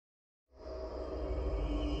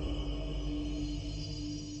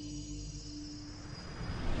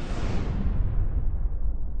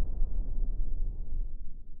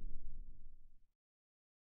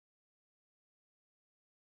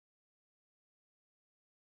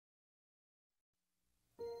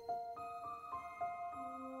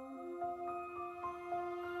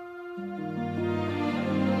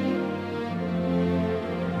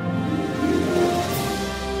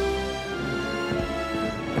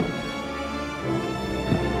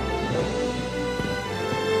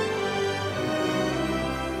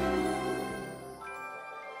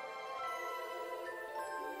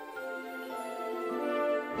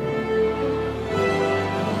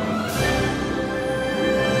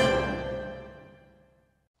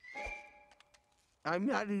I'm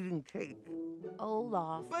not eating cake.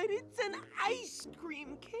 Olaf. But it's an ice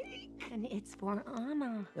cream cake. And it's for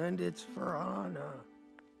Anna. And it's for Anna.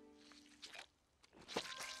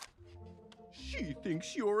 She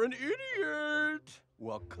thinks you're an idiot.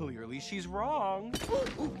 Well, clearly she's wrong.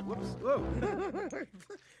 Ooh, whoops, whoa.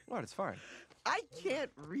 What, it's fine. I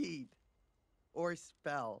can't read or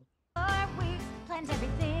spell. 4 weeks, planned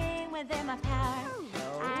everything within my power.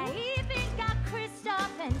 I even got Kristoff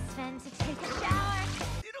and Sven to take a shower.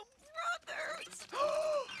 Little brothers!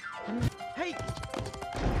 Hey!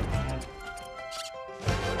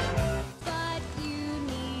 But you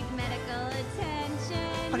need medical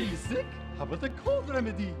attention. Are you sick? How about the cold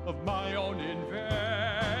remedy of my own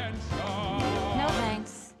invention? No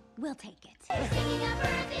thanks. We'll take it. We're singing a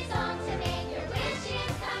birthday song to make your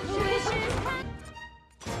wishes come true. Wishes come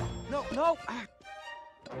No.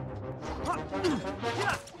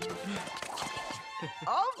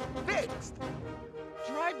 All fixed!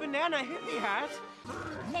 Dry banana hit me, Hat.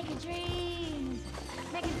 Making dreams,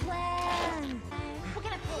 making plans. We're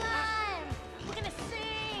gonna climb, we're gonna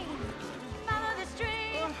sing, follow the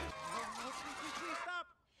stream.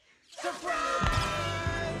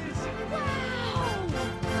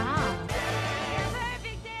 Wow.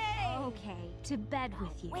 Perfect day. Okay, to bed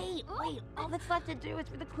with you. Wait. All that's left to do is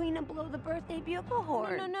for the queen to blow the birthday bugle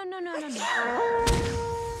horn. No.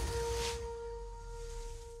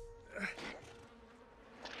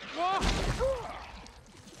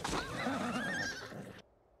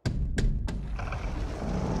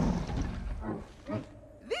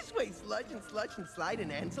 This way, Sludge and Sludge and Slide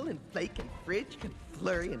and Ansel and Flake and Fridge can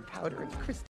flurry and powder and crystal.